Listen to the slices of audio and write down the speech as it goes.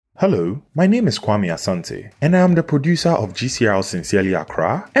Hello, my name is Kwame Asante, and I am the producer of GCR Sincerely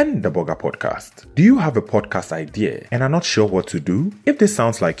Accra and the Boga Podcast. Do you have a podcast idea and are not sure what to do? If this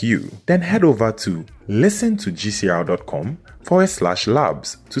sounds like you, then head over to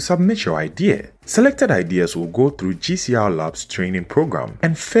listentogcr.com/labs to submit your idea. Selected ideas will go through GCR Labs training program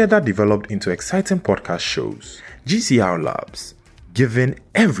and further developed into exciting podcast shows. GCR Labs, giving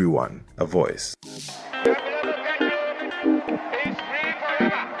everyone a voice.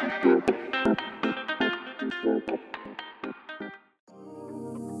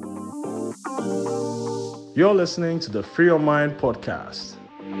 You're listening to the Free Your Mind podcast.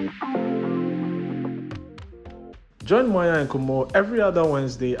 Join Moya and Kumo every other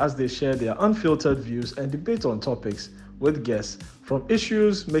Wednesday as they share their unfiltered views and debate on topics with guests, from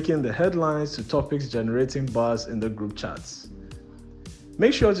issues making the headlines to topics generating buzz in the group chats.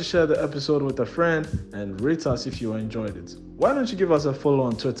 Make sure to share the episode with a friend and rate us if you enjoyed it. Why don't you give us a follow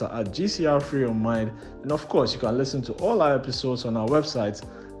on Twitter at GCR Free Your Mind, and of course you can listen to all our episodes on our website,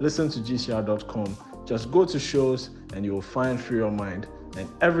 listentogcr.com. Just go to shows and you will find Free Your Mind and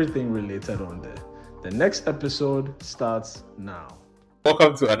everything related on there. The next episode starts now.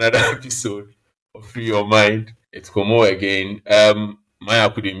 Welcome to another episode of Free Your Mind. It's Komo again.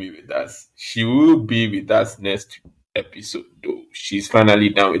 Maya couldn't be with us. She will be with us next episode though. She's finally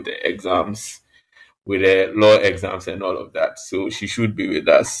done with the exams, with the law exams and all of that. So she should be with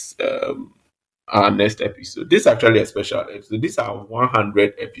us our next episode. This is actually a special episode. This is our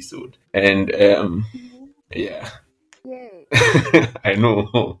 100th episode. And yeah. Yay. I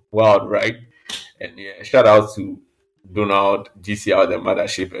know. Wild, right? And yeah, shout out to Donald, GCR, the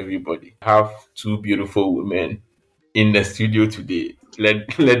mothership, everybody. I have two beautiful women in the studio today. Let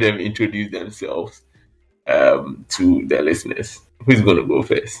them introduce themselves to the listeners. Who's going to go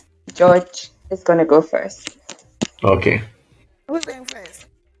first? George is going to go first. Okay. Who's going first?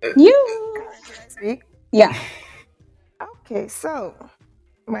 You. Should I speak? Yeah. Okay, so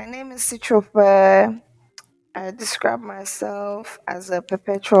my name is Citropa. I describe myself as a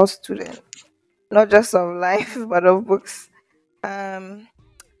perpetual student, not just of life, but of books. I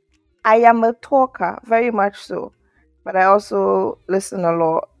am a talker, very much so, but I also listen a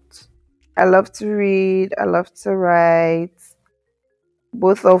lot. I love to read, I love to write,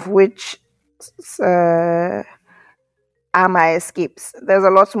 both of which are my escapes. There's a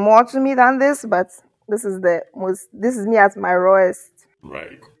lot more to me than this, but this is me at my rawest.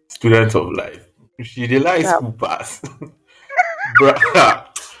 Right. Student of life. She delights Yeah. school pass. Bruh.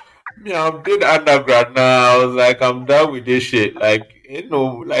 Me, I'm doing undergrad now. I was like, I'm done with this shit. Like,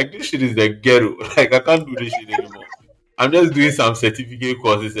 like this shit is the ghetto. Like, I can't do this shit anymore. I'm just doing some certificate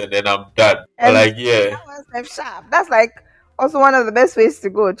courses and then I'm done. And Like, yeah. that was life sharp. That's like also one of the best ways to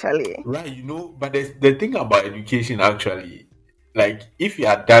go, Charlie. Right, but the thing about education actually, like if you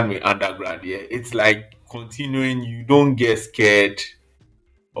are done with undergrad, yeah, it's like continuing, you don't get scared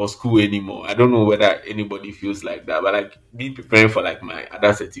of school anymore. I don't know whether anybody feels like that, but like me preparing for like my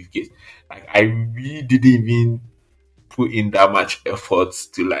other certificates, like I really didn't even put in that much effort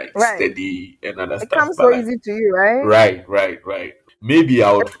to like Right. study and other It stuff. comes But so like, easy to you, right? right. Maybe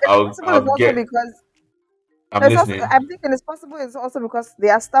I'll It's also get. because I'm it's also, listening. I'm thinking it's possible. It's also because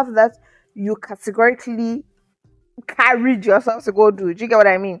there are stuff that you categorically carried yourself to go do. Do you get what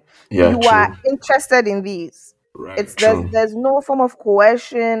I mean? Yeah, You true. are interested in these. Right, It's true. there's no form of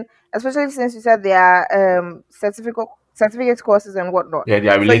coercion, especially since you said there are certificate courses and whatnot. Yeah, they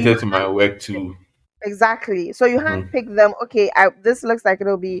are So related you to my work too. exactly. So you handpick them. Okay, this looks like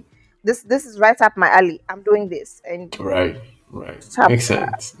it'll be this. This is right up my alley. I'm doing this, and Right. Tap. Makes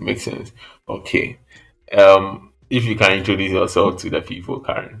sense. Okay. If you can introduce yourself to the people,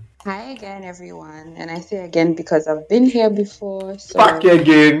 Karen. Hi again, everyone. And I say again because I've been here before. So Back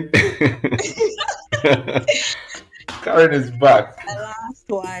again. Karen is back. the last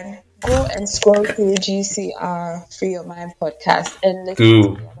one, go and scroll through GCR Free Your Mind podcast and listen to the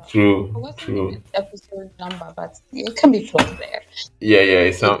other. I True. wasn't the episode number, but it can be plugged there. Yeah,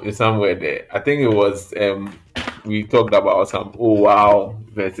 it's somewhere there. I think it was we talked about some wow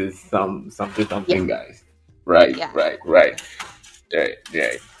versus something guys. Right. Yeah. Right.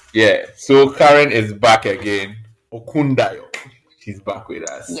 Yeah. So Karen is back again. Okundayo. She's back with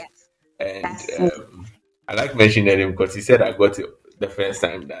us. Yes. And That's me. I like mentioning him because he said I got it the first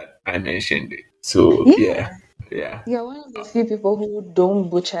time that I mentioned it. So yeah. You're one of the few people who don't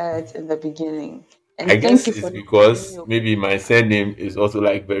butcher it in the beginning. And I guess thank you it's for because your- maybe my surname is also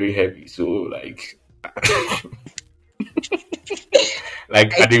like very heavy. So like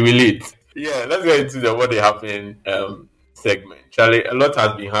like I did relate. Yeah, let's get into the what they happen segment. Charlie, a lot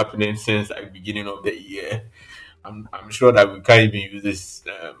has been happening since like beginning of the year. I'm sure that we can't even use this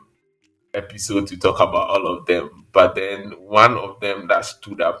episode to talk about all of them. But then one of them that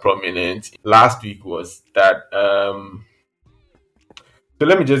stood out prominent last week was that so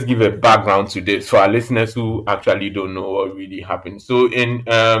let me just give a background to this for our listeners who actually don't know what really happened. So in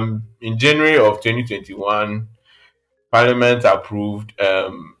January of 2021, Parliament approved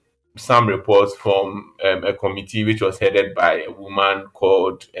some reports from a committee which was headed by a woman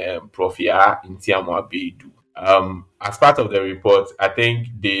called Profia Intiamwa Beidu. As part of the report, I think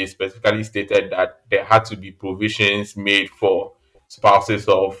they specifically stated that there had to be provisions made for spouses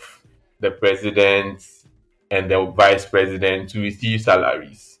of the president and the vice president to receive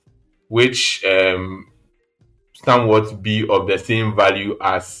salaries, which somewhat be of the same value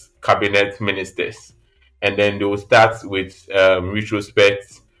as cabinet ministers. And then they will start with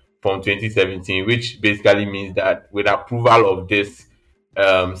retrospect from 2017, which basically means that with approval of this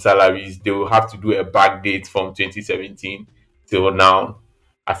salaries, they will have to do a back date from 2017 till now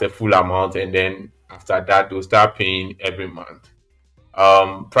as a full amount. And then after that, they'll start paying every month.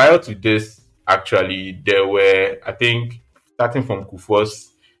 Prior to this, actually, there were, I think, starting from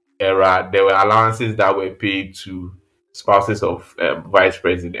Kufuor's era, there were allowances that were paid to spouses of vice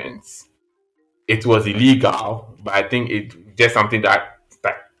presidents. It was illegal, but I think it just something that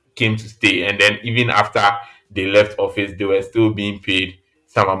came to stay. And then even after they left office, they were still being paid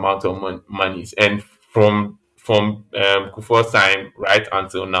some amount of monies. And from Kufuor's time right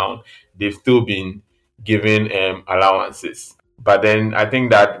until now, they've still been given allowances. But then I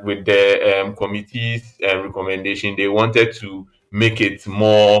think that with the committee's recommendation, they wanted to make it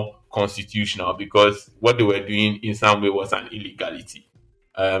more constitutional because what they were doing in some way was an illegality.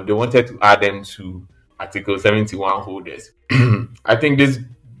 They wanted to add them to Article 71 holders. I think this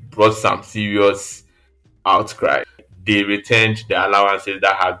brought some serious outcry. They returned the allowances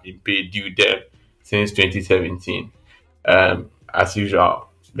that have been paid due them since 2017. As usual,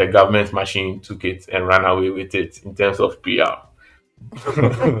 the government machine took it and ran away with it in terms of PR.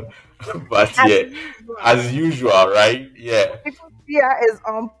 But As yeah, usual. as usual, right? Yeah, People fear is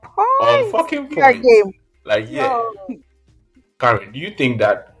on on point. fucking Fear point. game. Like, yeah, Yo. Karen, do you think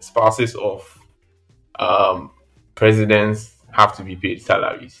that spouses of um presidents have to be paid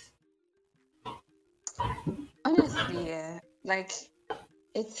salaries? Honestly, yeah. Like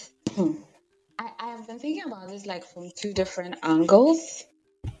it's I have been thinking about this like from two different angles.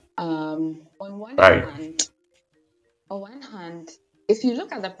 On one Right, hand, on one hand, if you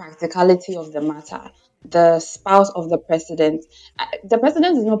look at the practicality of the matter, the spouse of the president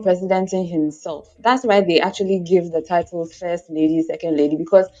is not presidenting himself. That's why they actually give the titles first lady, second lady,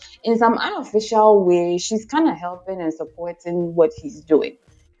 because in some unofficial way, she's kind of helping and supporting what he's doing.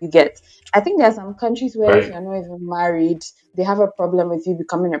 You get? I think there are some countries where if right, you're not even married, they have a problem with you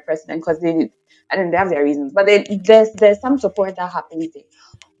becoming a president because I don't know, they have their reasons, but there's some support that happens there.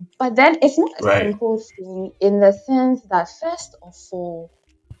 But then it's not a right, simple thing in the sense that first of all,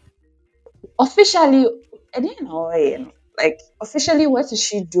 officially, again, or like officially, what is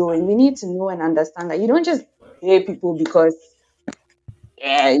she doing? We need to know and understand that you don't just pay people because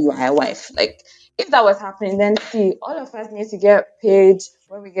yeah, you are a wife. Like if that was happening, then see, all of us need to get paid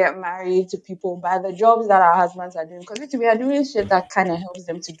when we get married to people by the jobs that our husbands are doing because we are doing shit that kind of helps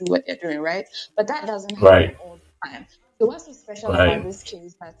them to do what they're doing, right? But that doesn't happen right, all the time. So what's so special about right, this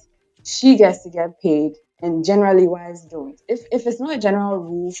case that she gets to get paid and generally wives don't? If it's not a general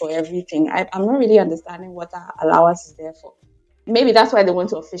rule for everything, I'm not really understanding what that allowance is there for. Maybe that's why they want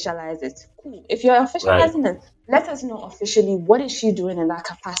to officialize it. Cool. If you're right, officializing it, let us know officially what is she doing in that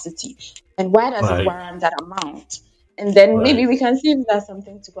capacity and why does it right, warrant that amount? And then maybe right, we can see if that's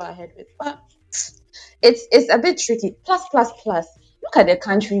something to go ahead with. But it's a bit tricky. Plus, plus, plus. Look at the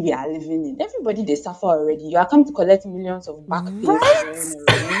country we are living in. Everybody they suffer already. You are come to collect millions of back pay for wearing Right?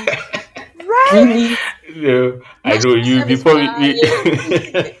 a ring. Right? Really? no, I know National you service before choir,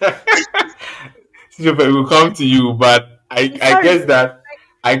 yeah. Super, will come to you, but I Sorry. guess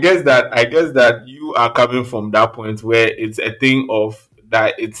that you are coming from that point where it's a thing of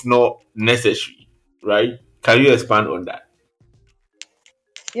that it's not necessary, right? Can you expand on that?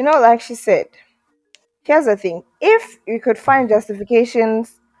 Like she said, here's the thing. If you could find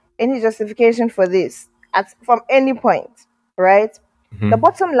justifications, any justification for this at from any point, right? The Hmm.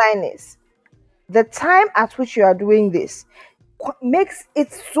 bottom line is the time at which you are doing this makes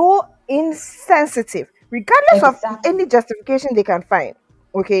it so insensitive, regardless of Exactly. any justification they can find.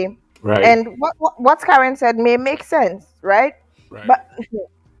 Okay, Right, and what Karen said may make sense, right? right, But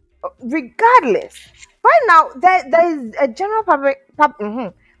regardless, right now there is a general public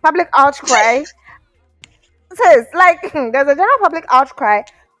outcry. Says like there's a general public outcry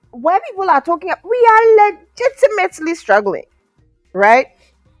where people are talking. We are legitimately struggling, right?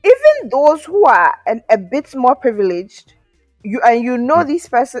 Even those who are a bit more privileged, you know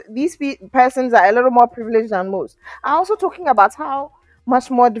persons are a little more privileged than most. I'm also talking about how much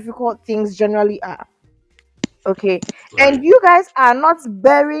more difficult things generally are. Okay, and Right. you guys are not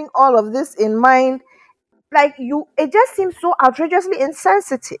bearing all of this in mind. Like you, it just seems so outrageously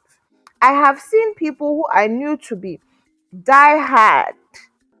insensitive. I have seen people who I knew to be die hard,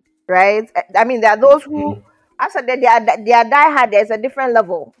 right? I mean, there are those who, Mhm. after they are die hard, there's a different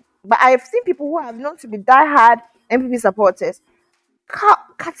level. But I've seen people who have known to be die hard MPP supporters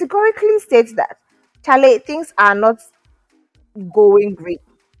categorically states that, Charlie, things are not going great.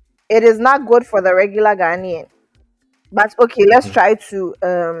 It is not good for the regular Ghanaian. But okay, let's assume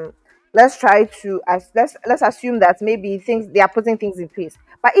that maybe things they are putting things in place.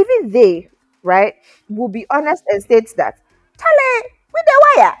 But even they, right, will be honest and state that, Charlie, with the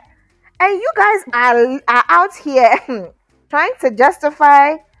wire. And you guys are out here trying to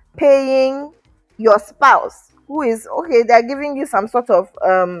justify paying your spouse, who is okay, they're giving you some sort of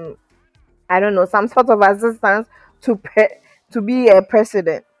I don't know, some sort of assistance to to be a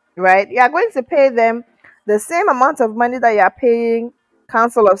president, right? You are going to pay them the same amount of money that you are paying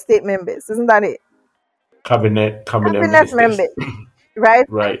council of state members, isn't that it? Cabinet Cabinet ministers. members, right?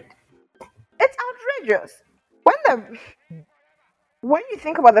 Right. It's outrageous. When the when you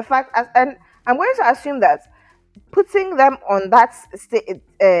think about the fact, and I'm going to assume that putting them on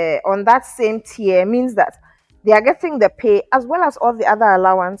on that same tier means that they are getting the pay as well as all the other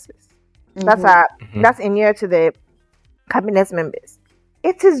allowances that Mm-hmm. are Mhm. that's inured to the cabinet members.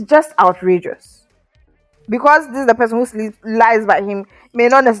 It is just outrageous because this is the person who lies by him, may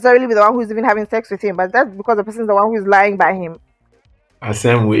not necessarily be the one who's even having sex with him, but that's because the person is the one who's lying by him. The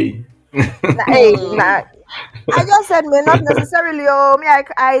same way. Nah, hey, nah, I just said may not necessarily. Oh, me, I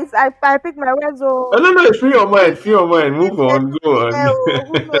pick my words. I Oh, don't know. Free your mind. Free your mind. Move it, on. Go on. oh,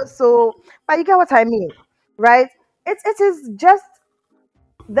 who knows? So, but you get what I mean, right? It is just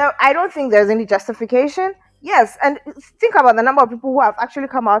there. I don't think there's any justification. Yes, and think about the number of people who have actually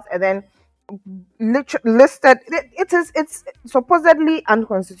come out and then listed. It's supposedly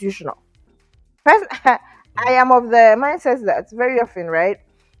unconstitutional. I am of the mindset that very often, right?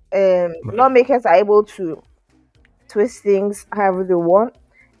 Right. Lawmakers are able to twist things however they want,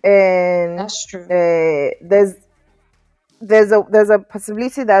 and That's true. there's a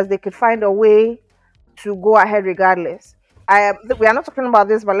possibility that they could find a way to go ahead regardless. We are not talking about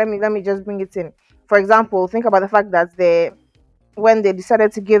this, but let me just bring it in. For example, think about the fact that when they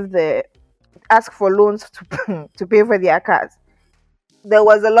decided to give the ask for loans to to pay for their cars, there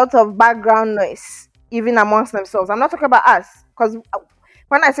was a lot of background noise even amongst themselves. I'm not talking about us because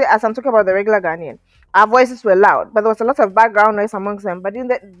when I say us, I'm talking about the regular Ghanaian. Our voices were loud, but there was a lot of background noise amongst them. But didn't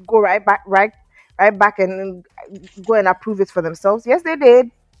they go right back and go and approve it for themselves? Yes, they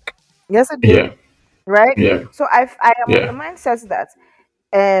did. Yes, they did. Yeah. Right. Yeah. So I am of the Yeah. mindset that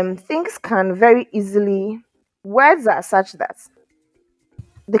things can very easily words are such that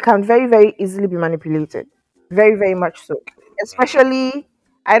they can very easily be manipulated. Very, very much so. Right. Especially,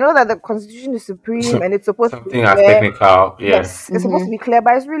 I know that the constitution is supreme and it's supposed to be Something as clear. technical. Yeah. Yes, it's supposed to Mm-hmm. be clear,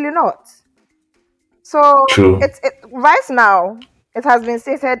 but it's really not. So True. right now it has been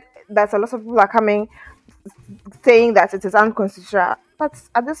stated that a lot of people are coming saying that it is unconstitutional. But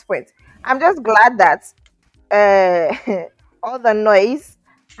at this point, I'm just glad that all the noise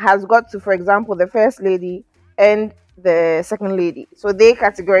has got to, for example, the first lady and the second lady. So they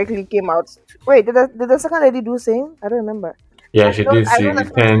categorically came out. Wait, did the second lady do same? I don't remember. Yeah, she did. I She know the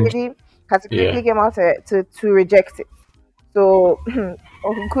first returned. lady Yeah. categorically came out to reject it. So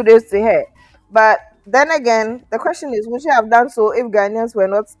kudos to her. But then again, the question is, would she have done so if Ghanaians were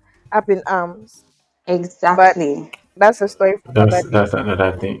not up in arms? But Exactly. that's a story for That's another day. that's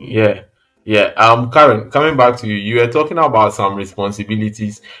another thing. Yeah. Yeah. Karen, coming back to you, you were talking about some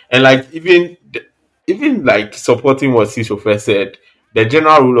responsibilities and like even like supporting what Sishofe said, the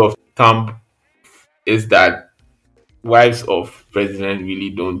general rule of thumb is that wives of president really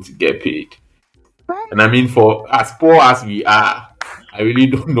don't get paid. Right? And I mean, for as poor as we are, I really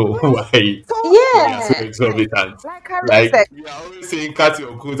don't know Right. why So they are so Yeah. exorbitant. like Karen Like said, we are always saying, cut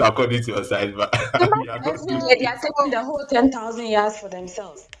your coat according to your size, but we are imagine not Every doing day they it. are taking the whole 10,000 yards for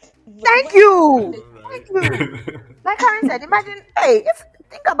themselves. thank When you. they Thank Right. you. Like Karen said, imagine, hey, if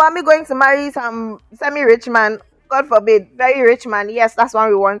think about me going to marry some semi-rich man, God forbid, very rich man. Yes, that's one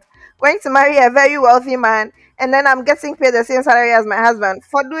we want. Going to marry a very wealthy man, and then I'm getting paid the same salary as my husband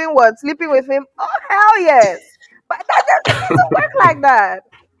for doing what? Sleeping with him? Oh hell yes! But it doesn't work like that.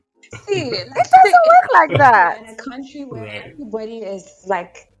 see, It like doesn't work like we are that. in a country where Right. everybody is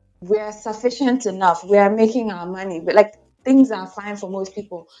like we are sufficient enough. We are making our money. But like things are fine for most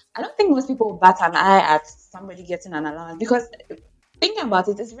people. I don't think most people bat an eye at somebody getting an allowance because thinking about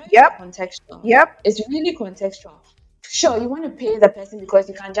it, it's very Yep. contextual. Yep. It's really contextual. Sure, you want to pay the person because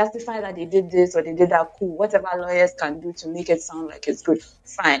you can justify that they did this or they did that. Cool. Whatever lawyers can do to make it sound like it's good,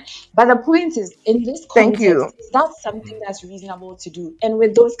 fine. But the point is, in this Thank you. context, is that something that's reasonable to do? And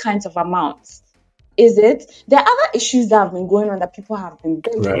with those kinds of amounts, is it? There are other issues that have been going on that people have been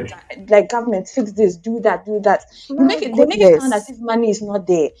begging, Right. like government fix this, do that, do that. My They make it sound as goodness. if money is not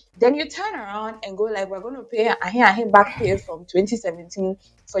there. Then you turn around and go like, we're going to pay a him back pay from 2017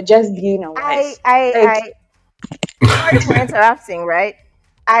 for just being a I wife. I Like, I sorry for interrupting, right?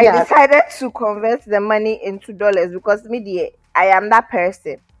 I yeah, decided to convert the money into dollars because I am that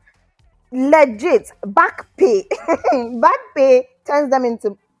person. Legit back pay. Back pay turns them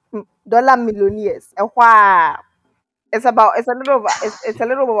into dollar millionaires. Wow. It's a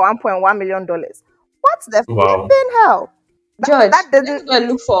little over $1.1 million. What the Wow. flipping hell? George, That let's doesn't go and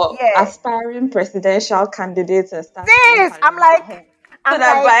look for yeah. aspiring presidential candidates and start selling This Palima at home. So I'm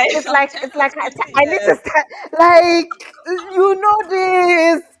that like by it's some like time it's like after I need to 2 years, start like you know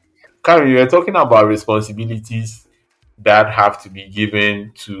this. Karen, you were talking about responsibilities that have to be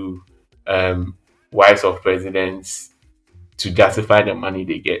given to um, wives of presidents to justify the money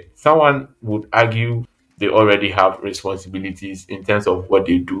they get. Someone would argue they already have responsibilities in terms of what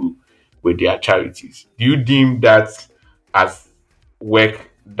they do with their charities. Do you deem that as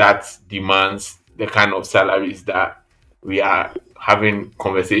work that demands the kind of salaries that we are having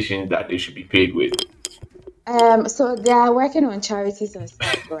conversations that they should be paid with? so they are working on charities and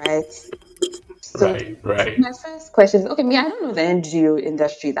stuff, right? So Right, right, my first question is, okay, me, I don't know the NGO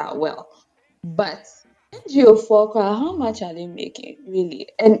industry that well, but NGO folk, how much are they making really?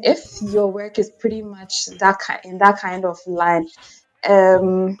 And if your work is pretty much in that kind of line,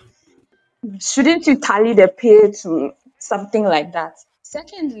 um, shouldn't you tally the pay to something like that?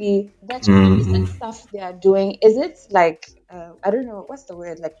 Secondly, the charities and hmm stuff they are doing, is it like I don't know what's the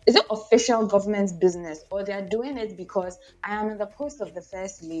word, like is it official government business or they are doing it because I am in the post of the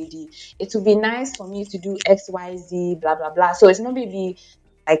first lady? It would be nice for me to do XYZ, blah blah blah. So it's not maybe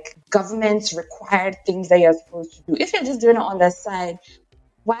like government required things that you're supposed to do. If you're just doing it on the side,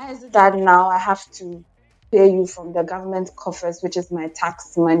 why is it that now I have to pay you from the government coffers, which is my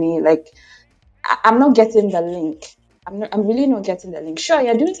tax money? Like I'm not getting the link. I'm really not getting the link. Sure,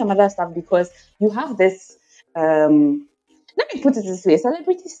 you're doing some other stuff because you have this let me put it this way,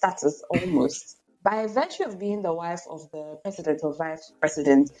 celebrity status almost. By virtue of being the wife of the president or vice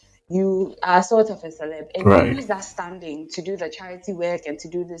president, you are sort of a celeb and you right, use that standing to do the charity work and to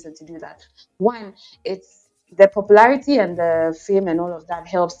do this and to do that. One, it's the popularity and the fame and all of that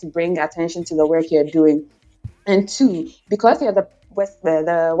helps to bring attention to the work you're doing. And two, because you're the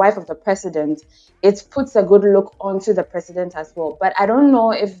wife of the president, it puts a good look onto the president as well. But I don't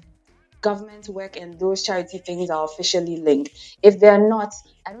know if government work and those charity things are officially linked. If they're not,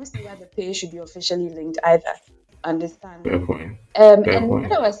 I don't see why the pay should be officially linked either. Understand? fair point. Fair And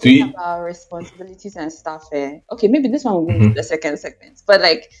what point. I was To saying eat. about responsibilities and stuff, okay, maybe this one will go into the Mhm. second segment. But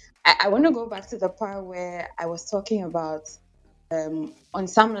like, I want to go back to the part where I was talking about on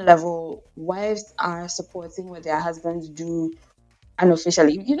some level, wives are supporting what their husbands do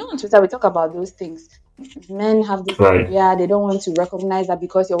unofficially. You know, on Twitter, we talk about those things. Men have this Right, idea, they don't want to recognize that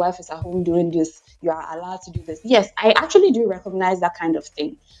because your wife is at home doing this, you are allowed to do this. Yes, I actually do recognize that kind of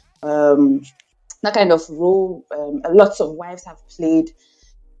thing. Um, that kind of role lots of wives have played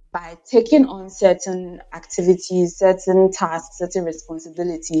by taking on certain activities, certain tasks, certain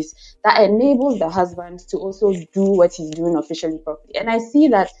responsibilities that enables the husband to also do what he's doing officially properly. And I see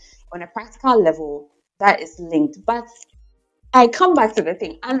that on a practical level, that is linked. But I come back to the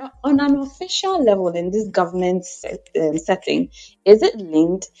thing. And on an official level in this government setting, is it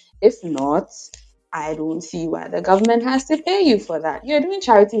linked? If not, I don't see why the government has to pay you for that. You're doing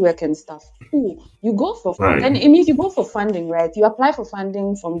charity work and stuff. Cool. You go for then right. it means you go for funding, right? You apply for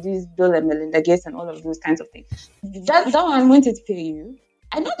funding from these Bill and Melinda Gates and all of those kinds of things. That one won't it pay you?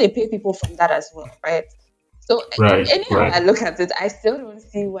 I know they pay people from that as well, right? So Right, anyhow I right. look at it, I still don't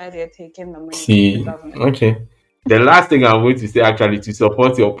see why they're taking the money from the See, government. okay. The last thing I'm going to say, actually, to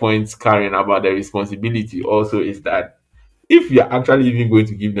support your points, Karen, about the responsibility also is that if you're actually even going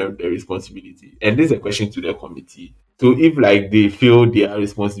to give them the responsibility, and this is a question to the committee. So if like they feel their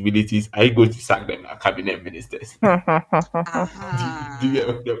responsibilities, are you going to sack them as cabinet ministers? Do you Aha. get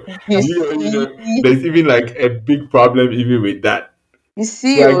what I mean? You Do you get what I see, mean? There's even like a big problem even with that. you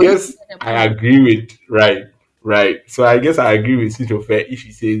So see, I oh, you guess see the I point. agree with right, right. So I guess I agree with Sitofe if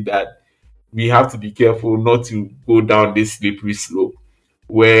he says that we have to be careful not to go down this slippery slope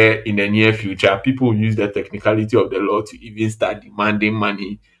where in the near future people will use the technicality of the law to even start demanding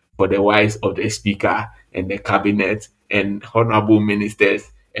money for the wives of the speaker and the cabinet and honorable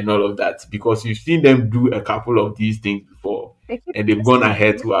ministers and all of that, because you've seen them do a couple of these things before They keep and they've gone testing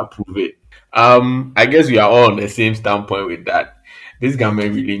ahead you. to approve it. I guess we are all on the same standpoint with that. This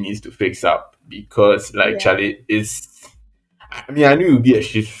government really needs to fix up because, like, Yeah. Charlie is. I mean, I knew it would be a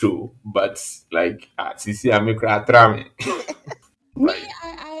shit show, but like, Sisi Amikra Trame, Me, like,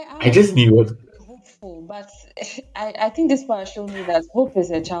 I I just always knew what. be hopeful, but I think this part showed me that hope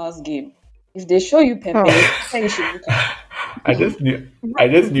is a child's game. If they show you Hmm. Pepe, then you should look up. I just knew. I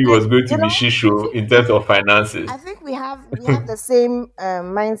just knew it Like, was going to you be know, shit I show think in terms of I finances. think we have the same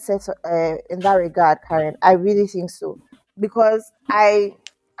mindset in that regard, Karen. I really think so because I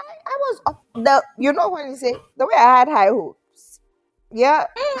was up the you know when you say the way I had high hopes, yeah,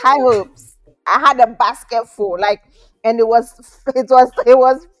 high hopes. I had a basket full, like, and it was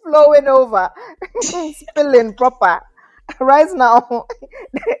flowing over, spilling proper. Right now,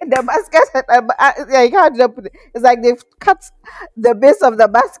 the basket, yeah, you can't just put it. It's like they've cut the base of the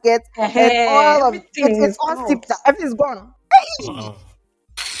basket, and all of it, Everything it's is all out. sipped out. Everything's gone. Hey! Wow!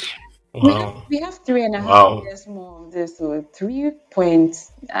 We have Wow! we have 3.5 Wow! years more of this, so 3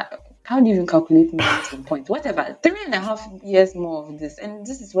 points. How do you even calculate minutes in points? Whatever, 3.5 years more of this, and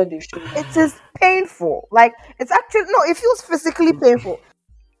this is what they showed It us. is painful. Like, it's actually no, it feels physically painful.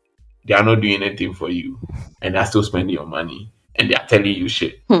 They are not doing anything for you, and they're still spending your money, and they are telling you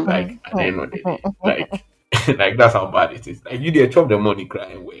shit. Hmm. Like at the end of the day, like, like that's how bad it is. Like you, they chop the money, cry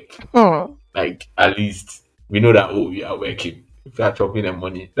and work. Hmm. Like at least we know that, oh, we are working. If you are chopping the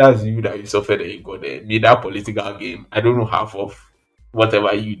money, that's you that you suffered and you got there. Me, that political game, I don't know half of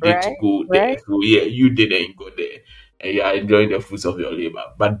whatever you did to Right, go there. right. So yeah, you did and you got there, and you are enjoying the fruits of your labor.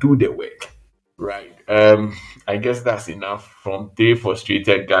 But do the work. Right. I guess that's enough from three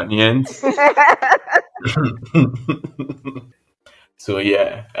frustrated Ghanaians. So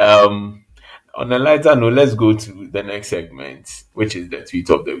yeah. On a lighter note, let's go to the next segment, which is the tweet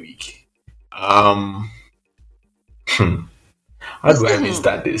of the week. Um how do I even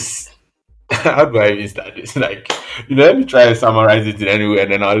start this? How do I even start this? Like, let me try and summarize it in any way,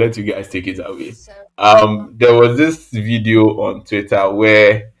 and then I'll let you guys take it away. There was this video on Twitter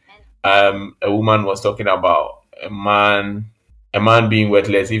where a woman was talking about a man being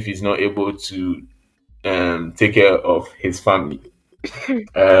worthless if he's not able to take care of his family.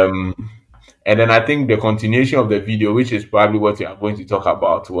 Um, and then I think the continuation of the video, which is probably what we are going to talk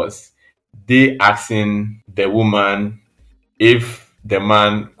about, was they asking the woman if the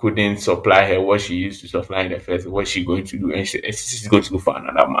man couldn't supply her what she used to supply in the first, what's she going to do? And she's going to look for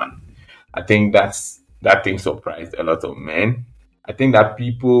another man. I think that thing surprised a lot of men. I think that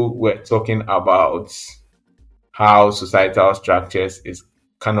people were talking about how societal structures is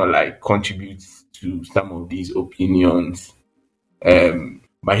kind of like contributes to some of these opinions.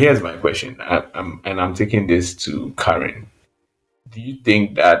 But here's my question, and I'm taking this to Karen. Do you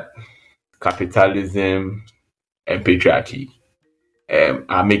think that capitalism and patriarchy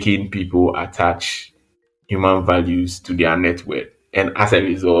are making people attach human values to their net worth, and as a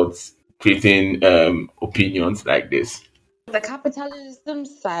result, creating opinions like this? The capitalism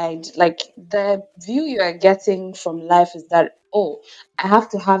side, like the view you are getting from life is that, oh, I have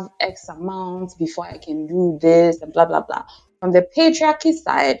to have X amount before I can do this and blah blah blah. From the patriarchy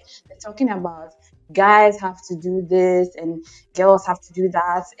side, they're talking about guys have to do this and girls have to do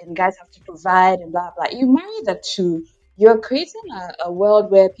that and guys have to provide and blah blah. You marry the two, you're creating a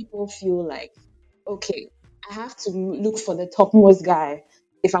world where people feel like, okay, I have to look for the topmost guy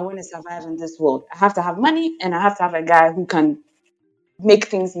if I want to survive in this world. I have to have money and I have to have a guy who can make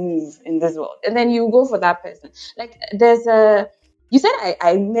things move in this world. And then you go for that person. Like there's a you said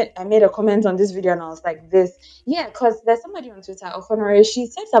I made a comment on this video and I was like this. Yeah, because there's somebody on Twitter, Ofonore, she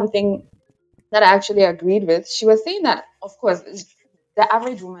said something that I actually agreed with. She was saying that, of course, the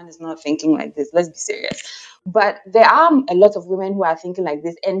average woman is not thinking like this. Let's be serious. But there are a lot of women who are thinking like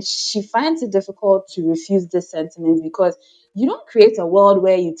this, and she finds it difficult to refuse this sentiment because you don't create a world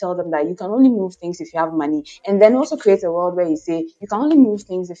where you tell them that you can only move things if you have money, and then also create a world where you say you can only move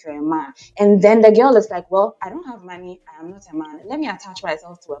things if you're a man. And then the girl is like, well, I don't have money, I am not a man. Let me attach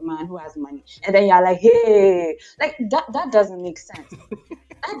myself to a man who has money. And then you're like, hey, like that doesn't make sense.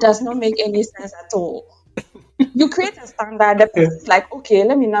 That does not make any sense at all. You create a standard, the person's like, okay,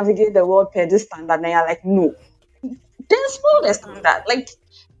 let me navigate the world per this standard. And you're like, no. Then spoil the standard. Like,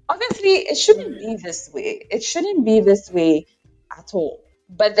 obviously, it shouldn't be this way. It shouldn't be this way at all.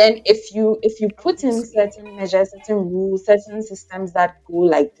 But then if you put in certain measures, certain rules, certain systems that go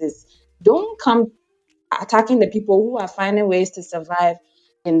like this, don't come attacking the people who are finding ways to survive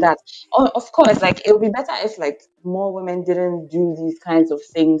in that. Of course, like it would be better if like more women didn't do these kinds of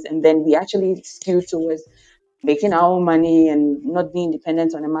things, and then we actually skew towards making our own money and not being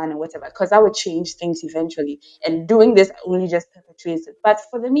dependent on a man and whatever, because that would change things eventually. And doing this only just perpetuates it. But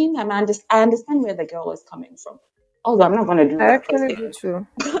for the meantime, I understand where the girl was coming from. Although I'm not going to do I that per actually se. do too.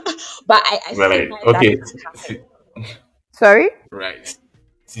 But I see Right. why that Okay. is happening. Sorry? Right.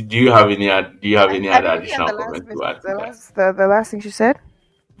 So do you have any do you have any I other didn't hear additional the last comment bit, to add to that? the last thing she said.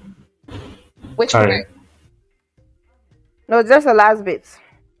 Which part? Karen. No, just the last bit.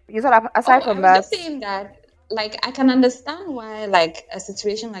 You said Oh, aside I from was just that, saying that like I can understand why like a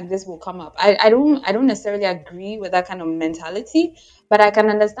situation like this will come up. I don't necessarily agree with that kind of mentality, but I can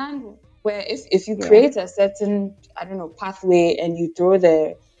understand where if you yeah. create a certain, I don't know, pathway and you throw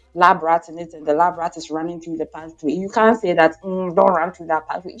the lab rat in it and the lab rat is running through the pathway, you can't say that don't run through that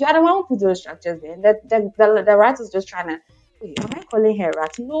pathway. You are the one who put those structures there. And the rat is just trying to, wait, am I calling her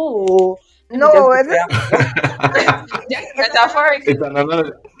rat? No. Let me just No, put it up. Just it's metaphorically. It's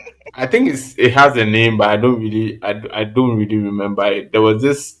another. I think it has a name, but I don't really remember it. There was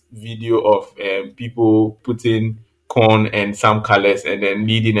this video of people putting corn and some colors and then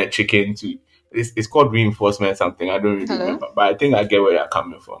leading a chicken to. It's called reinforcement something. I don't really Hello? remember, but I think I get where you're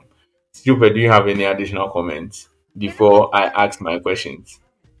coming from. Stupid. Do you have any additional comments you know before I ask my questions?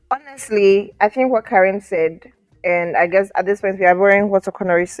 honestly, I think what Karen said, and I guess at this point we are borrowing what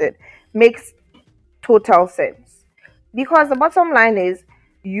Okonori said, makes total sense. Because the bottom line is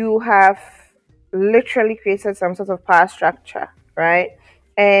you have literally created some sort of power structure, right?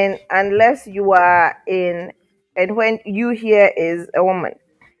 And unless you are in, and when you here is a woman,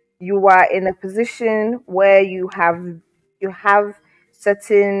 you are in a position where you have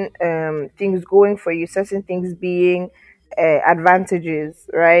certain things going for you, certain things being advantages,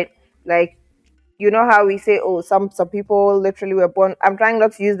 right? Like you know how we say, oh, some people literally were born. I'm trying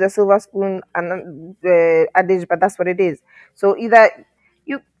not to use the silver spoon and adage, but that's what it is. So either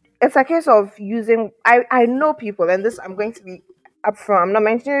you, it's a case of using. I know people, and this I'm going to be upfront. I'm not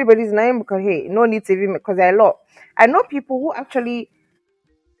mentioning anybody's name because hey, no need to even because they're a lot. I know people who actually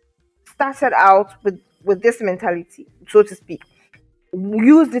started out with this mentality, so to speak,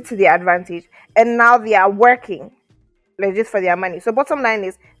 used it to their advantage, and now they are working legit for their money. So bottom line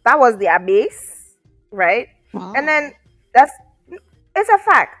is that was their base, right? And then Wow. that's it's a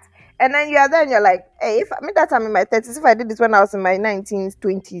fact. And then you are there and you're like, hey, if I mean that I'm in my 30s, if I did this when I was in my 19s,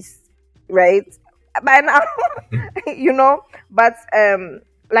 20s, right? By now, you know. But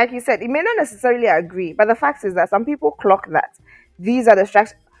like you said, it may not necessarily agree, but the fact is that some people clock that. These are the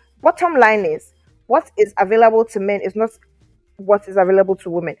structures. Bottom line is what is available to men is not what is available to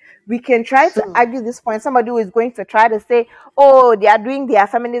women. We can try to True. argue this point. Somebody who is going to try to say, oh, they are doing their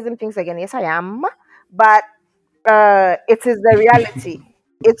feminism things again. Yes, I am. But it is the reality.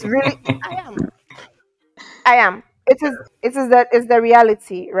 It's really, I am. I am. It is that it's the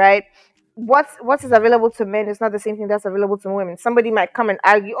reality, right? What is available to men is not the same thing that's available to women. Somebody might come and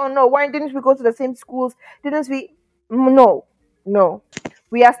argue, oh no, why didn't we go to the same schools? Didn't we? No, no.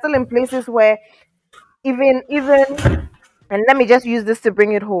 We are still in places where even and let me just use this to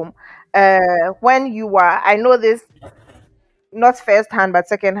bring it home. When you are, I know this not first hand but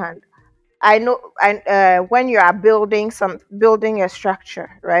second hand. I know, and when you are building a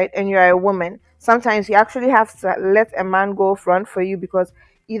structure, right, and you are a woman, sometimes you actually have to let a man go front for you because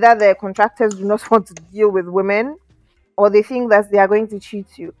either the contractors do not want to deal with women, or they think that they are going to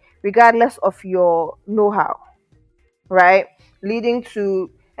cheat you, regardless of your know-how, right? Leading to,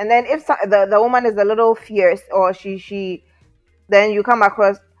 and then if the woman is a little fierce or she then you come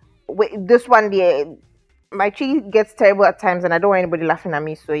across this one there. My tree gets terrible at times, and I don't want anybody laughing at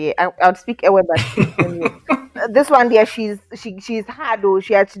me. So yeah, I'll speak away, but anyway, this one there, she's hard though.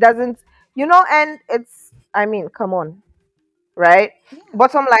 She doesn't, and it's. I mean, come on, right?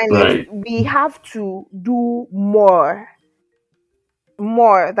 Bottom line is Right. we have to do more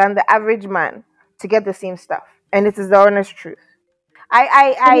than the average man to get the same stuff, and it is the honest truth.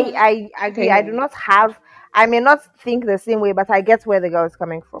 I I Oh, I agree. I do okay. not have. I may not think the same way, but I get where the girl is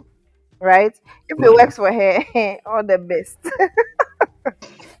coming from, right? If it works for her, all the best.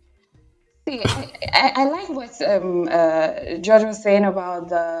 See, I like what George was saying about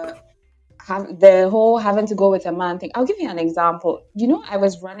the whole having to go with a man thing. I'll give you an example. You know, I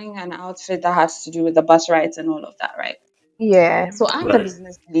was running an outfit that has to do with the bus rides and all of that, right? Yeah. So I'm the Right.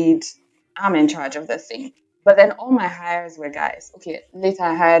 business lead. I'm in charge of the thing. But then all my hires were guys. Okay, later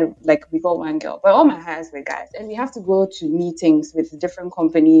I hired like we got one girl, but all my hires were guys, and we have to go to meetings with different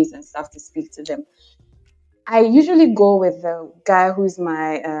companies and stuff to speak to them. I usually go with the guy who's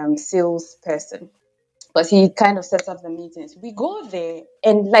my sales person. because he kind of sets up the meetings. We go there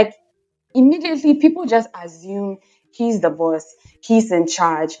and like immediately people just assume he's the boss, he's in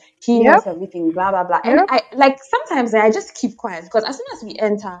charge, he Yep. knows everything, blah blah blah. And Yep. I like sometimes I just keep quiet because as soon as we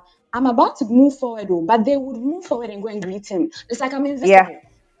enter, I'm about to move forward, oh, but they would move forward and go and greet him. It's like I'm Yeah. invisible.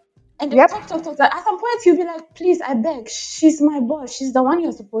 And they'll Yep. talk. At some point, you'll be like, please, I beg, she's my boss. She's the one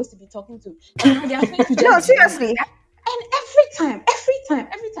you're supposed to be talking to. And now they're afraid to No, just be honest. seriously. And every time,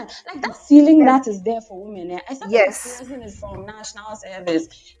 like that ceiling that is there for women. I started Yes. experiencing it from national service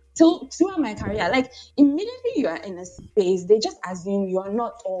till throughout my career. Like immediately you are in a space, they just assume you are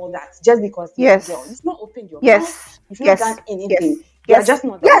not all that just because you're a Yes. girl. You've not opened your mouth, Yes. you've not Yes. done anything. Yes. You're Yes. just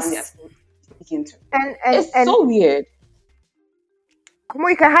not the one they're Yes. speaking to. And It's so weird.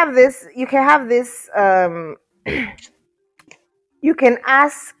 you can have this. You can have this. You can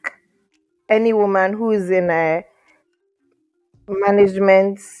ask any woman who is in a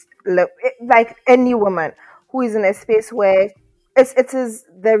management, like any woman who is in a space where it is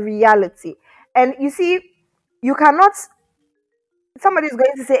the reality. And you see, you cannot. Somebody is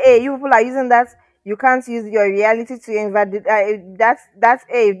going to say, "Hey, you people are using that. You can't use your reality to invalidate. That's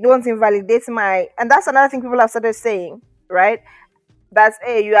hey, don't invalidate my." And that's another thing people have started saying, right? That's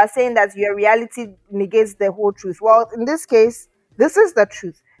hey, you are saying that your reality negates the whole truth. Well, in this case, this is the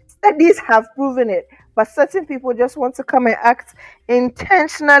truth. Studies have proven it, but certain people just want to come and act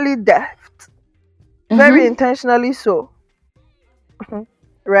intentionally daft, very intentionally so.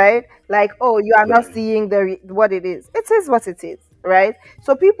 Right? Like, oh, you are not seeing what it is. It is what it is, right?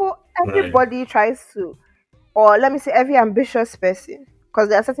 So everybody tries to, or let me say, every ambitious person, because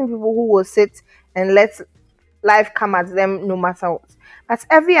there are certain people who will sit and let life come at them no matter what. But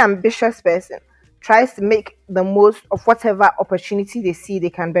every ambitious person tries to make the most of whatever opportunity they see they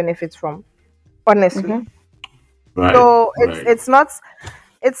can benefit from. Honestly, Right. so Right. it's not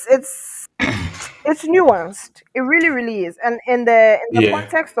it's nuanced. It really, really is. And in the Yeah.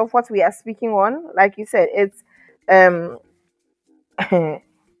 context of what we are speaking on, like you said, it's um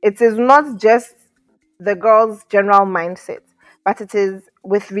it is not just the girl's general mindset, but it is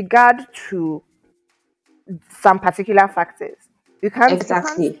with regard to some particular factors. You can't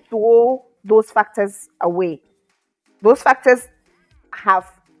Exactly. throw those factors away. Those factors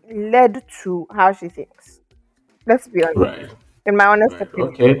have led to how she thinks. Let's be honest. Right. In my honest Right.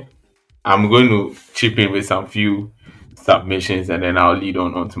 opinion. Okay. I'm going to chip in with some few submissions and then I'll lead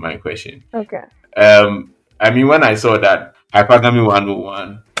on to my question. Okay. I mean, when I saw that hypergamy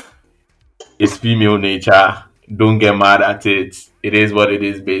 101 is female nature, don't get mad at it. It is what it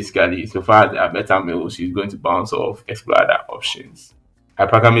is, basically. So far as there are better males, she's going to bounce off, explore other options.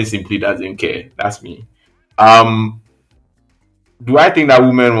 Hypergamy simply doesn't care. That's me. Do I think that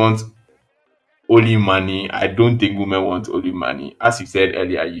women want only money? I don't think women want only money. As you said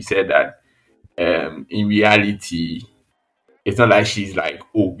earlier, you said that in reality, it's not like she's like,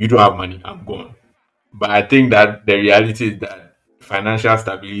 oh, you don't have money, I'm gone. But I think that the reality is that financial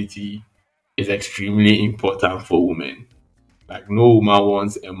stability is extremely important for women. Like no woman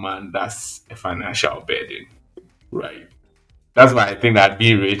wants a man that's a financial burden, right? That's why I think that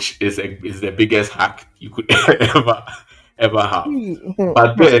being rich is the biggest hack you could ever have.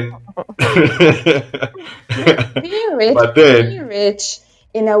 But then, Being rich, but then, being rich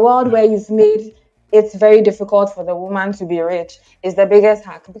in a world where you've made it very difficult for the woman to be rich is the biggest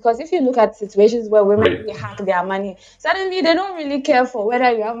hack. Because if you look at situations where women right, really hack their money, suddenly they don't really care for whether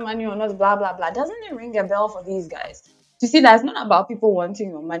you have money or not, blah, blah, blah. Doesn't it ring a bell for these guys? You see, that's not about people wanting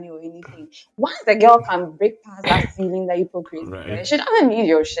your money or anything. Once the girl can break past that ceiling that you procreate, right, she doesn't need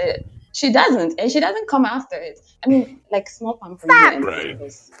your shit. She doesn't, and she doesn't come after it. I mean, like small pampering and right,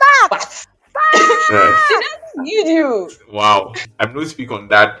 but right. she doesn't need you. Wow. I'm going to speak on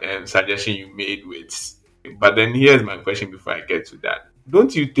that suggestion you made but then here's my question before I get to that.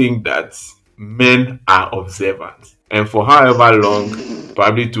 Don't you think that men are observant? And for however long,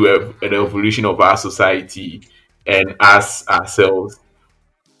 probably to the evolution of our society and us ourselves,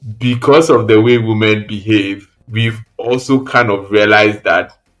 because of the way women behave, we've also kind of realized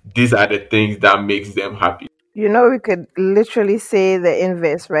that these are the things that makes them happy. You know, we could literally say the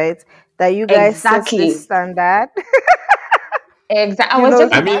inverse, right? That you guys set this Exactly. standard. Exactly. I You was know,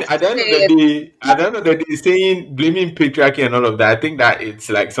 just I mean, about at to the end of say the it. day, saying blaming patriarchy and all of that, I think that it's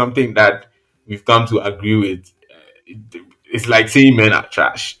like something that we've come to agree with. It's like saying men are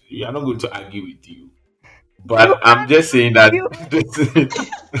trash. We are not going to argue with you, you but I'm just saying that you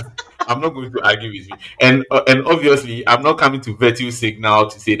I'm not going to argue with you. And obviously, I'm not coming to virtue signal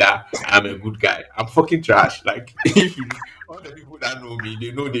to say that I'm a good guy. I'm fucking trash. Like if you, all the people that know me,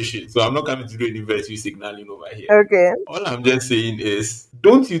 they know this shit. So I'm not coming to do any virtue signaling over here. okay. All I'm just saying is,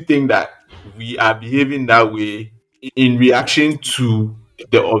 don't you think that we are behaving that way in reaction to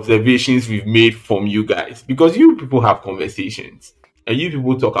the observations we've made from you guys. Because you people have conversations and you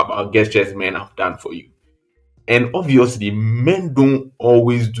people talk about gestures men have done for you. And obviously, men don't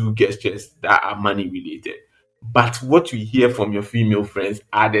always do gestures that are money related. But what we hear from your female friends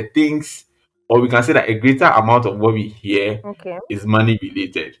are the things, or we can say that a greater amount of what we hear Okay. is money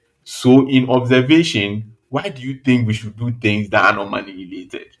related. So, in observation, why do you think we should do things that are not money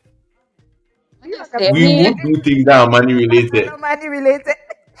related? You like Honestly, I We mean, would do things that are money related. no money related.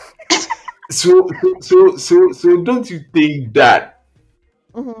 So, don't you think that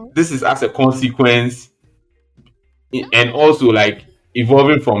Mm-hmm. this is as a consequence and no. also like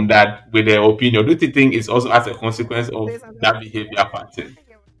evolving from that with their opinion? Don't you think it's also as a consequence of Say something that else. behavior pattern?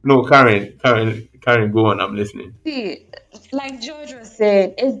 No, Karen, go on. I'm listening. See, like George was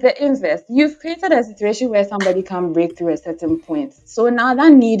saying, it's the inverse. You've created a situation where somebody can break through a certain point. So now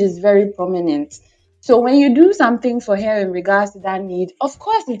that need is very prominent. So when you do something for her in regards to that need, of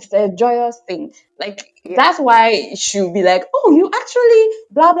course it's a joyous thing. Like Yeah. that's why she'll be like, "Oh, you actually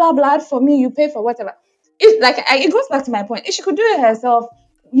blah blah blah for me. You pay for whatever." It goes back to my point. If she could do it herself,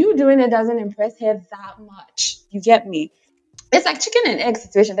 you doing it doesn't impress her that much. You get me? It's like chicken and egg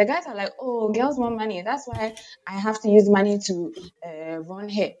situation. The guys are like, oh, girls want money. That's why I have to use money to run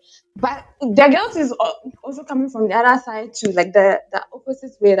here. But the girls is also coming from the other side too, like the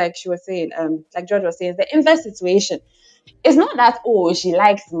opposite way, like she was saying, like George was saying, the inverse situation. It's not that oh she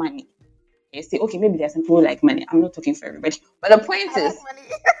likes money. You say okay, maybe there's some people who like money. I'm not talking for everybody, but the point I like is, money.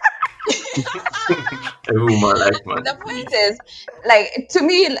 Every woman likes money, the point please. is, like to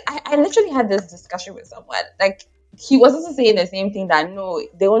me, I literally had this discussion with someone. Like he was also saying the same thing that no,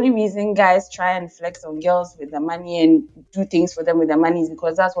 the only reason guys try and flex on girls with the money and do things for them with the money is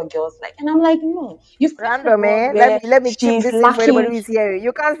because that's what girls like. And I'm like, no, you've created a Random, world eh? where Let me chip she's this in for anybody lacking. who is here.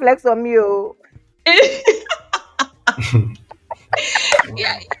 You can't flex on me, oh.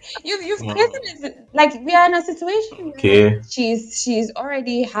 Yeah, you've created Wow. like we are in a situation where Okay. she's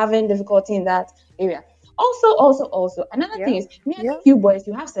already having difficulty in that area. Also, another Yeah. thing is me, I Yeah. think you boys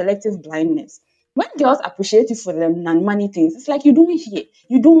you have selective blindness. When girls appreciate you for the non-money things, it's like you don't hear,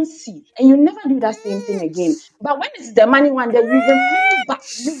 you don't see, and you never do that same thing again. Preach. But when it's the money one, then you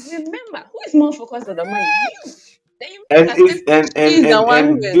Preach. remember who is more focused on the money, you. Preach. Then you And look as it's if and he's the and one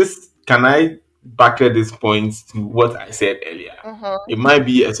and with. this can I bucket this point to what I said earlier. Uh-huh. It might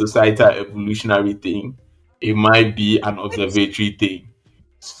be a societal evolutionary thing. It might be an Preach. observatory thing.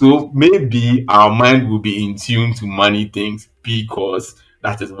 So maybe our mind will be in tune to money things because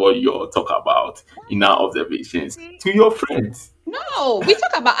that is what you all talk about in our You observations see? to your friends. No, we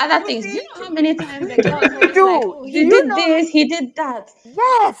talk about other You things. Do you see? know how many times the girl is We always like, do. "Oh, Do he you did know? this, he did that,"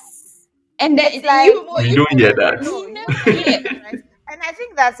 Yes. and then It's like We you don't hear never, that. no, you you know never something hear. is right, and I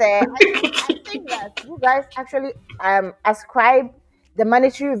think that's I think that you guys actually ascribe the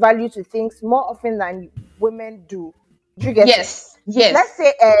monetary value to things more often than women do. Do you get it? Yes, yes. Let's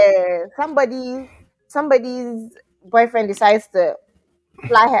say somebody's boyfriend decides to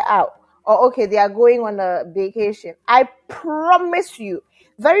fly her out, or okay, they are going on a vacation. I promise you,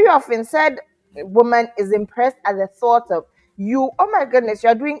 very often said woman is impressed at the thought of you. Oh my goodness,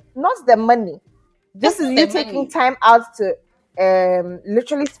 you're doing not the money. It's This is not you the taking money. time out to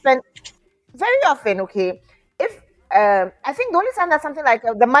literally spend very often. Okay, if I think the only time that something like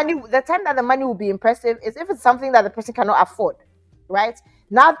the time that the money will be impressive is if it's something that the person cannot afford, right?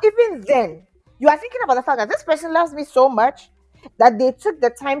 Now, even then, you are thinking about the fact that this person loves me so much that they took the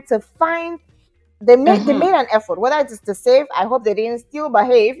time to find. They made an effort, whether it is to save. I hope they didn't steal, but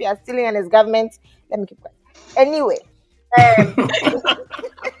hey, if you are stealing and it's government, let me keep quiet. Anyway, um,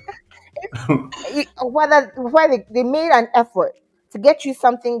 whether they made an effort to get you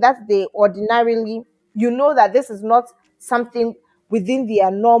something that they ordinarily, you know that this is not something within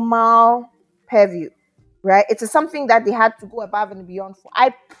their normal purview, right? It is something that they had to go above and beyond for.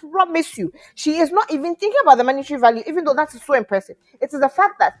 I promise you, she is not even thinking about the monetary value, even though that is so impressive. It is the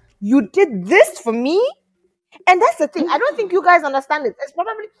fact that you did this for me, and that's the thing. I don't think you guys understand it. It's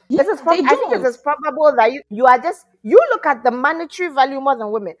probably Yeah, they I think it don't. is probable that you are just you look at the monetary value more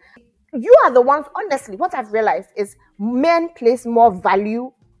than women. You are the ones, honestly, what I've realized is men place more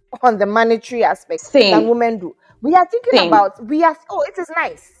value on the monetary aspect than Same, women do. We are thinking same. about oh, it is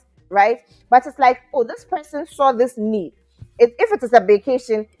nice, right? But it's like, oh, this person saw this need. If it is a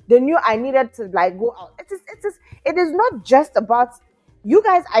vacation, they knew I needed to like go out. It is not just about you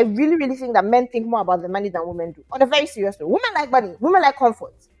guys. I really, really think that men think more about the money than women do. On a very serious note, women like money, women like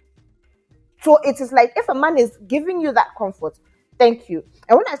comfort. So it is like if a man is giving you that comfort, thank you.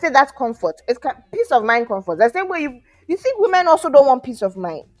 And when I say that comfort, it's peace of mind comfort. The same way you think women also don't want peace of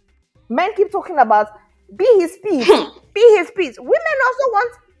mind. Men keep talking about be his peace, be his peace. Women also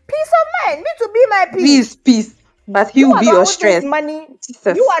want peace of mind. Me to be my peace. Peace. But he You will are be the your one who thinks stress. money.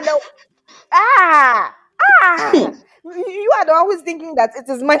 Jesus. You are the ah ah. You are the one who's thinking that it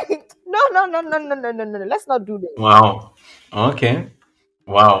is money. No, no, no, no, no, no, no, no. Let's not do this. Wow. Okay.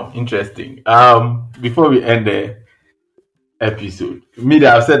 Wow. Interesting. Before we end the episode, me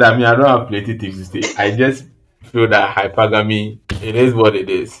that I've said that I don't have plenty things to say. I just feel that hypergamy, it is what it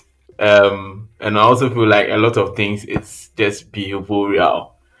is. And I also feel like a lot of things it's just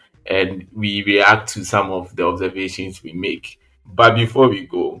behavioral, and we react to some of the observations we make. But before we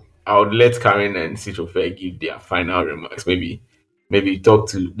go, I would let Karen and Sitrofe give their final remarks. Maybe talk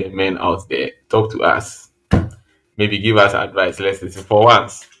to the men out there, talk to us. Maybe give us advice. Let's listen. For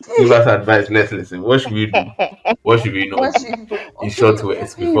once, give us advice. Let's listen. What should we do? What should we not What do? should In short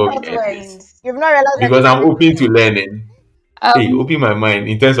words, open before we short end this, words. You've not realized that because I'm open to learning. Hey, Um, open my mind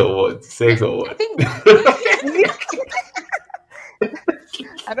in terms of what? Sex or I what? think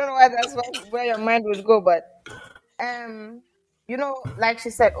I don't know why that's where your mind would go, but like she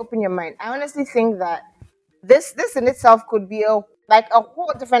said, open your mind. I honestly think that this in itself could be a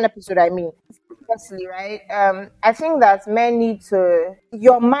whole different episode. I mean, firstly, right? I think that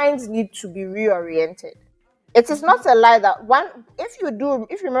your minds need to be reoriented. It is not a lie that if you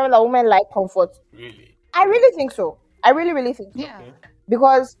remember that women like comfort, Really? I really think so. I really, really think so. yeah.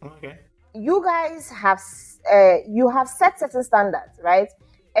 Because Okay. you guys you have set certain standards, right?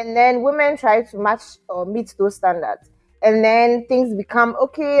 And then women try to match or meet those standards, and then things become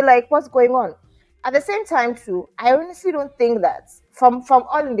okay. Like, what's going on? At the same time, too, I honestly don't think that from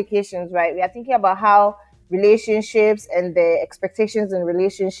all indications, right? We are thinking about how relationships and the expectations in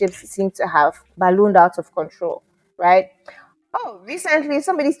relationships seem to have ballooned out of control, right? Oh, recently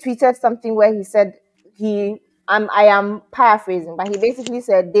somebody tweeted something where he said I am paraphrasing, but he basically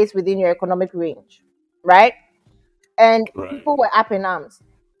said date within your economic range, right? And Right. people were up in arms.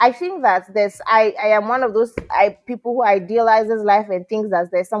 I think that I am one of those people who idealizes life and thinks that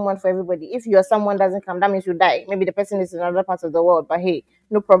there's someone for everybody. If your someone doesn't come, that means you die. Maybe the person is in another part of the world, but hey,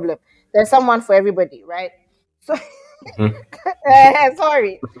 no problem. There's someone for everybody, right? So Mhm.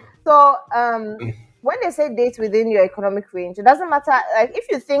 sorry. So when they say date within your economic range, it doesn't matter. Like, if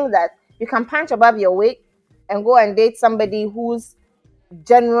you think that you can punch above your weight and go and date somebody whose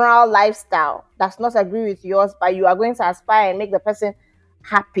general lifestyle does not agree with yours, but you are going to aspire and make the person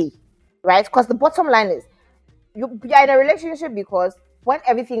happy, right? Because the bottom line is you are in a relationship because when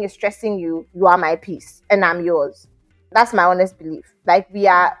everything is stressing you, you are my peace and I'm yours. That's my honest belief. Like, we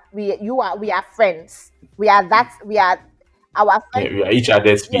are friends. We are our Yeah, friends. we are each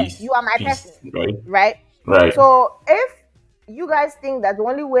other's Yes, peace. you are my Peace. person, Right. right? Right. So if you guys think that the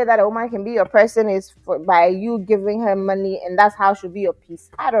only way that a woman can be your person is by you giving her money and that's how she'll be your peace,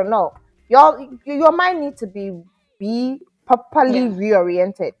 I don't know. Your mind needs to be properly Yeah.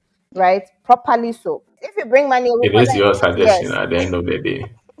 reoriented, right? Properly so. If you bring money, It is your suggestion yes. at the end of the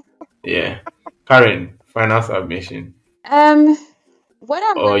day. Yeah. Karen, final submission. Um, what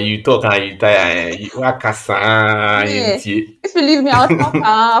I'm Or gonna you talk and you tire. Wakasa. yeah. If you leave me, I'll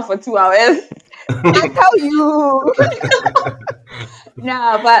talk for 2 hours. I tell you.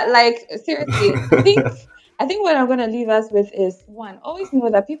 No, but like seriously, I think what I'm gonna leave us with is one, always know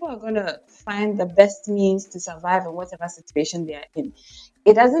that people are gonna find the best means to survive in whatever situation they are in.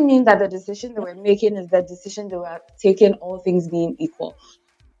 It doesn't mean that the decision that we're making is the decision that we're taking, all things being equal.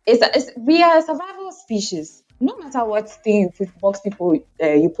 We are a survival species. No matter what thing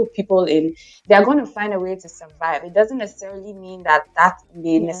you put people in, they are going to find a way to survive. It doesn't necessarily mean that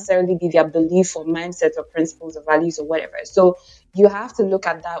may Yeah. necessarily be their belief or mindset or principles or values or whatever. So you have to look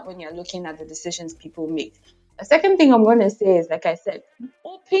at that when you're looking at the decisions people make. A second thing I'm going to say is, like I said,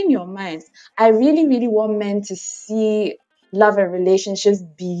 open your minds. I really, really want men to see love and relationships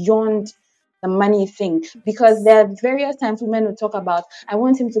beyond the money thing, because there are various times women will talk about, I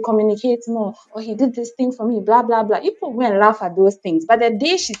want him to communicate more, or he did this thing for me, blah blah blah. People go and laugh at those things, but the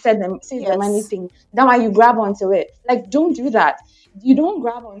day she says the money Yes. thing, that why you grab onto it. Like, don't do that. You don't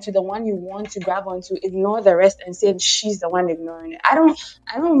grab onto the one you want to grab onto, ignore the rest and say she's the one ignoring it. I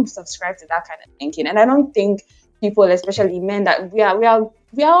don't subscribe to that kind of thinking, and I don't think people, especially men, that we are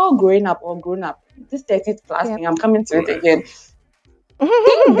all growing up or grown up. This 30th plus Yeah. thing, I'm coming to it Right. again.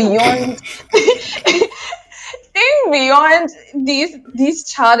 Think beyond think beyond these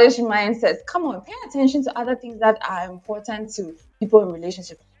childish mindsets. Come on, pay attention to other things that are important to people in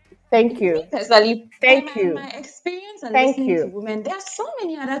relationships. Thank you. Me personally, Thank my you. experience and Thank listening to you. women, there are so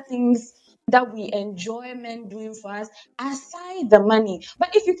many other things that we enjoy men doing for us aside the money.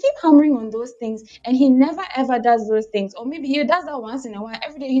 But if you keep hammering on those things and he never ever does those things, or maybe he does that once in a while,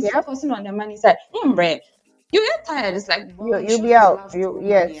 every day he's Yep. focusing on the money side, Bre, you get tired. It's like, well, You'll show be his out. love You through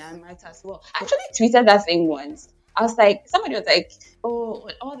yes. money. I might as well. I actually tweeted that thing once. I was like, somebody was like, oh,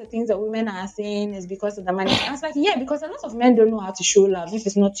 all the things that women are saying is because of the money. I was like, yeah, because a lot of men don't know how to show love if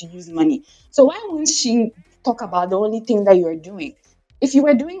it's not to use money. So why won't she talk about the only thing that you're doing? If you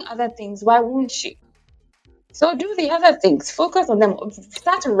were doing other things, why won't she? So do the other things. Focus on them.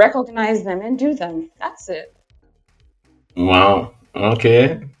 Start to recognize them and do them. That's it. Wow.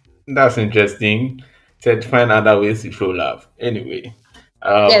 Okay. That's interesting. Said find other ways to show love. Anyway.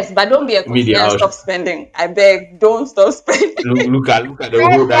 Yes, but don't be a Media Kofi and house. stop spending. I beg, don't stop spending. Look at the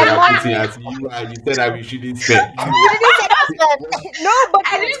whole that I'm putting at you. You said that we shouldn't spend. You didn't say don't spend. Nobody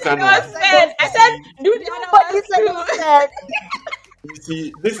I didn't say Kind don't of- spend. I said do the Nobody other said ones don't too. spend. You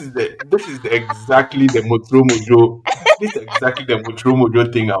see, this is the exactly the Motro Mojo. This is exactly the Motro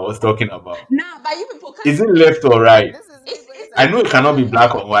Mojo thing I was talking about. Nah, but you people can't. Is it left or right? This is It's- me going I know it cannot be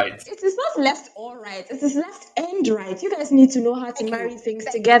black or white. It is not left or right. It is left and right. You guys need to know how to marry things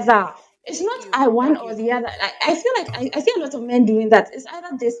together. It's not I one or the other. I feel like I see a lot of men doing that. It's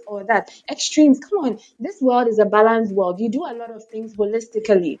either this or that. Extremes. Come on. This world is a balanced world. You do a lot of things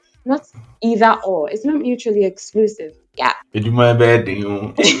holistically, not either or. It's not mutually exclusive. Yeah. Ejuma bed,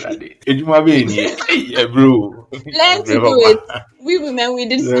 Ejuma be yeah, bro. Learn to do it. We women, we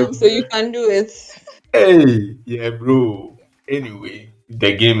did some, so you can do it. Hey, yeah, bro. Anyway,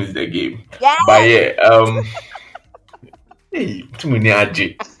 the game is the game. Yeah. But yeah, hey, too many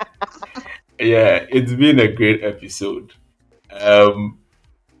AJ. Yeah, it's been a great episode.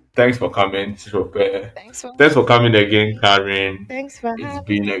 Thanks for coming, Chirope. Thanks for coming again, Karen. Thanks for It's having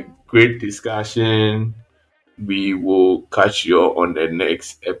been me. a great discussion. We will catch you on the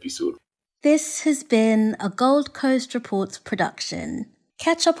next episode. This has been a Gold Coast Reports production.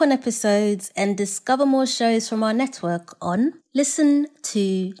 Catch up on episodes and discover more shows from our network on listen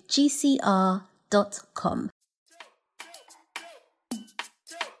to gcr.com.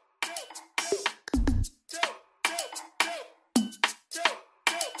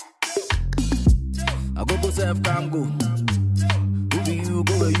 I go self can go. Who be you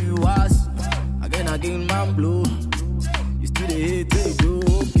go where you was? Again, man blow. You still the hate they do.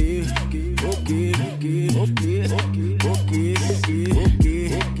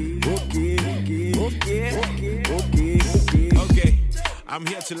 Okay. I'm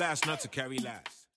here to last, not to carry last.